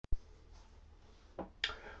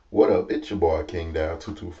What up? It's your boy King Down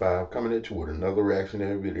 225 coming at you with another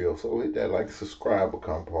reactionary video. So hit that like, subscribe,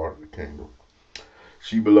 become part of the kingdom.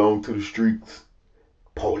 She belonged to the streets,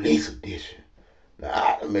 police edition.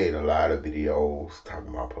 Now I made a lot of videos talking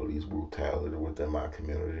about police brutality within my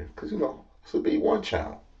community, cause this will be one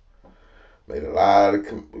channel. Made a lot of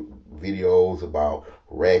videos about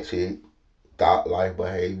ratchet, thought life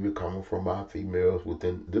behavior coming from my females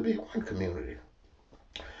within the big one community.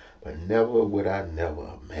 But never would I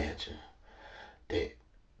never imagine that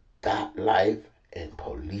thought life and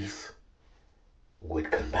police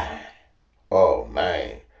would combine. Oh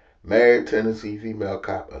man. Married Tennessee female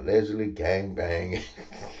cop allegedly gang bang.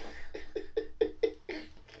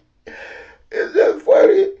 It's just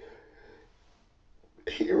funny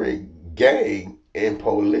hearing gang and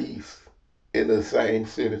police in the same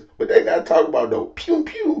sentence. But they not talking about no pew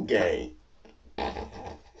pew gang.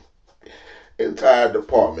 Entire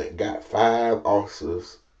department got five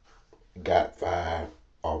officers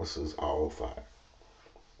all fired.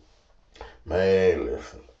 Man,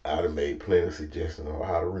 listen, I done made plenty of suggestions on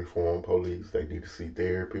how to reform police. They need to see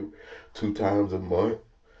therapy 2 times a month.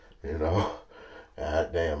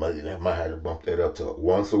 God damn, I might have to bump that up to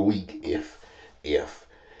once a week if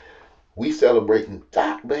we celebrating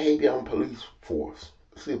thought behavior on police force.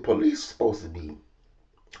 See, police supposed to be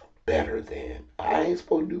better than. I ain't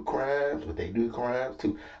supposed to do crimes, but they do crimes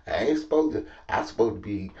too. I'm supposed to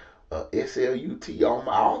be SLUT on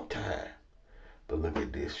my own time. But look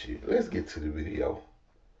at this shit. Let's get to the video.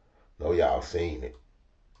 Know y'all seen it.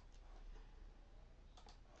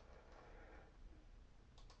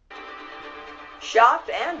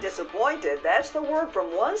 Shocked and disappointed, that's the word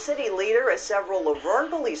from one city leader as several Laverne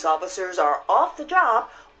police officers are off the job,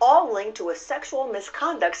 all linked to a sexual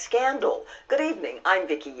misconduct scandal. Good evening, I'm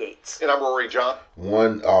Vicki Yates. And I'm Rory John.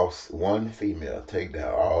 One female take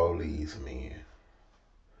down all these men.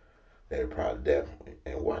 They're probably definitely.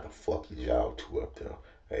 And why the fuck is y'all two up there?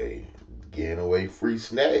 Hey, getting away free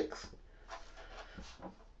snacks.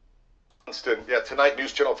 Yeah, tonight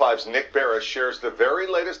News Channel 5's Nick Barris shares the very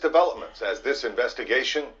latest developments as this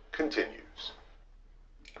investigation continues.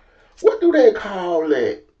 What do they call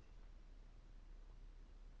that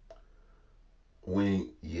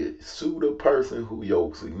when you sue the person who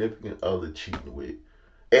your significant other cheating with?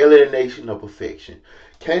 Alienation of affection.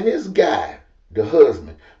 Can this guy, the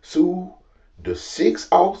husband, sue the 6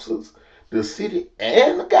 officers, the city,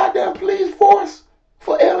 and the goddamn police force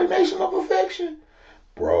for alienation of affection?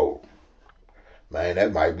 Bro, man,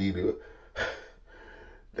 that might be the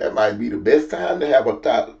best time to have a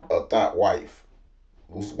thought wife,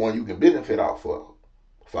 who's one you can benefit off of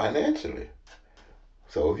financially.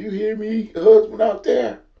 So if you hear me, husband out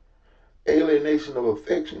there, alienation of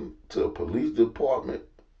affection to a police department,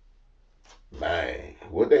 man,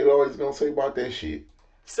 what they always gonna say about that shit?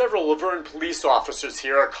 Several Laverne police officers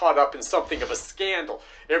here are caught up in something of a scandal.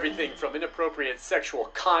 Everything from inappropriate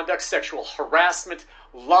sexual conduct, sexual harassment,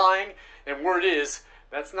 lying, and word is,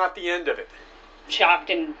 that's not the end of it. Shocked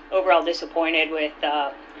and overall disappointed with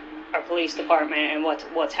our police department and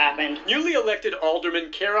what's happened. Newly elected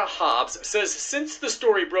Alderman Kara Hobbs says since the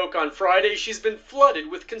story broke on Friday, she's been flooded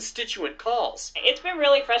with constituent calls. It's been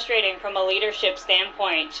really frustrating from a leadership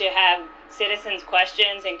standpoint to have citizens'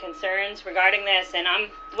 questions and concerns regarding this, and I'm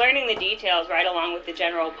learning the details right along with the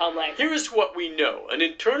general public. Here's what we know. An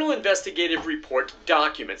internal investigative report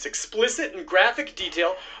documents explicit and graphic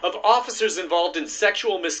detail of officers involved in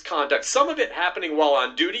sexual misconduct, some of it happening while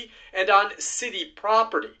on duty and on city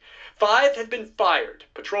property. 5 have been fired.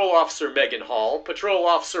 Patrol Officer Megan Hall, Patrol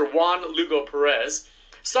Officer Juan Lugo Perez,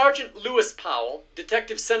 Sergeant Lewis Powell,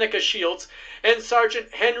 Detective Seneca Shields, and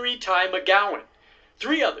Sergeant Henry Ty McGowan.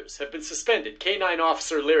 3 others have been suspended: K-9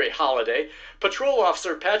 Officer Larry Holliday, Patrol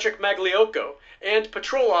Officer Patrick Magliocco, and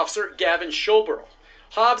Patrol Officer Gavin Schoberl.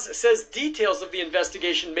 Hobbs says details of the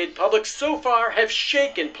investigation made public so far have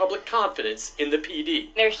shaken public confidence in the PD.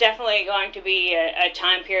 There's definitely going to be a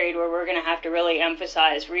time period where we're going to have to really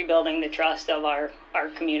emphasize rebuilding the trust of our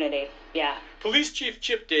community. Yeah. Police Chief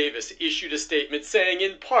Chip Davis issued a statement saying,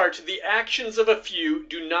 in part, the actions of a few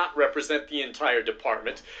do not represent the entire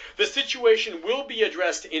department. The situation will be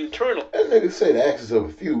addressed internally. That nigga say the actions of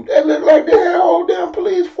a few. That look like they had a whole damn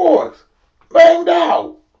police force banged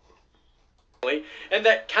out. And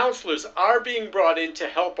that counselors are being brought in to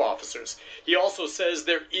help officers. He also says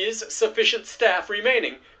there is sufficient staff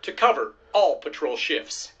remaining to cover all patrol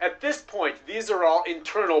shifts. At this point, these are all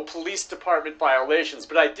internal police department violations,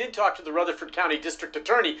 but I did talk to the Rutherford County District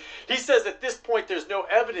Attorney. He says at this point there's no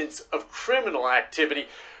evidence of criminal activity,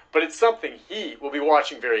 but it's something he will be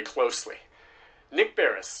watching very closely. Nick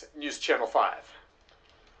Barris, News Channel 5.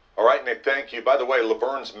 All right. right, Nick, thank you. By the way,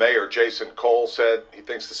 Laverne's mayor, Jason Cole, said he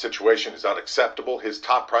thinks the situation is unacceptable. His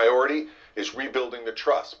top priority is rebuilding the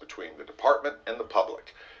trust between the department and the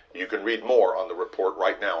public. You can read more on the report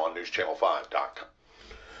right now on newschannel5.com.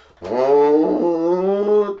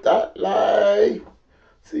 Oh, that like,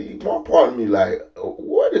 see, my part of me like,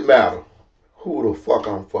 what it matter who the fuck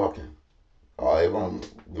I'm fucking? Or if I'm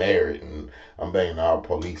married and I'm banging all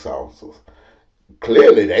police officers.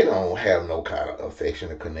 Clearly, they don't have no kind of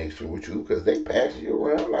affection or connection with you because they pass you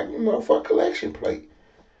around like you motherfucking collection plate.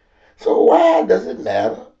 So why does it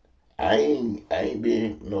matter? I ain't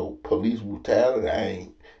being no police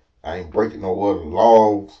brutality. I ain't breaking no other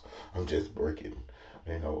laws. I'm just breaking,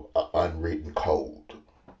 an unwritten code.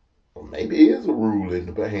 Or maybe it is a rule in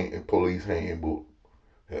the police handbook.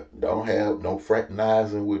 Don't have no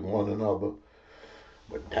fraternizing with one another.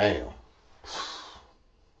 But damn.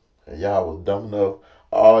 And y'all was dumb enough.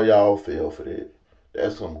 All y'all fell for that.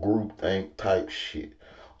 That's some groupthink type shit.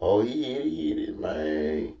 Oh, he hit it,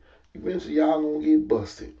 man. Eventually, y'all gonna get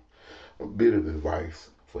busted. A bit of advice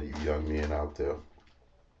for you young men out there.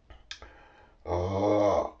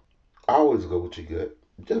 Always go with your gut.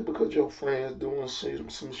 Just because your friends doing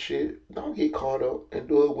some shit, don't get caught up and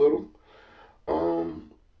do it with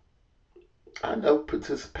them. I never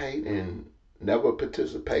participated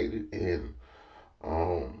in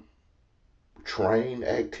train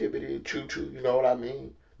activity, choo-choo, you know what I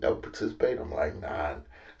mean? Never participate. I'm like, nah,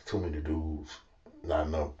 it's too many dudes. Nah,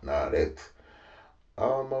 that's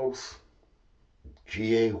almost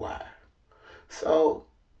GAY. So,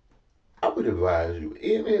 I would advise you,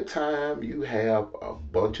 anytime you have a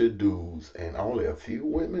bunch of dudes and only a few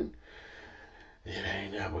women, it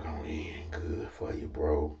ain't never gonna end good for you,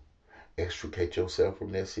 bro. Extricate yourself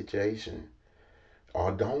from that situation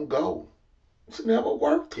or don't go. It's never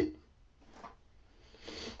worth it.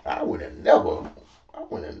 I would have never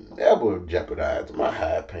jeopardized my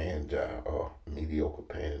high paying job or mediocre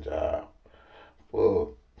paying job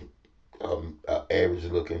for an average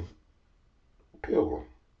looking pilgrim.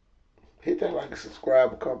 Hit that like and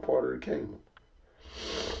subscribe, become part of the kingdom.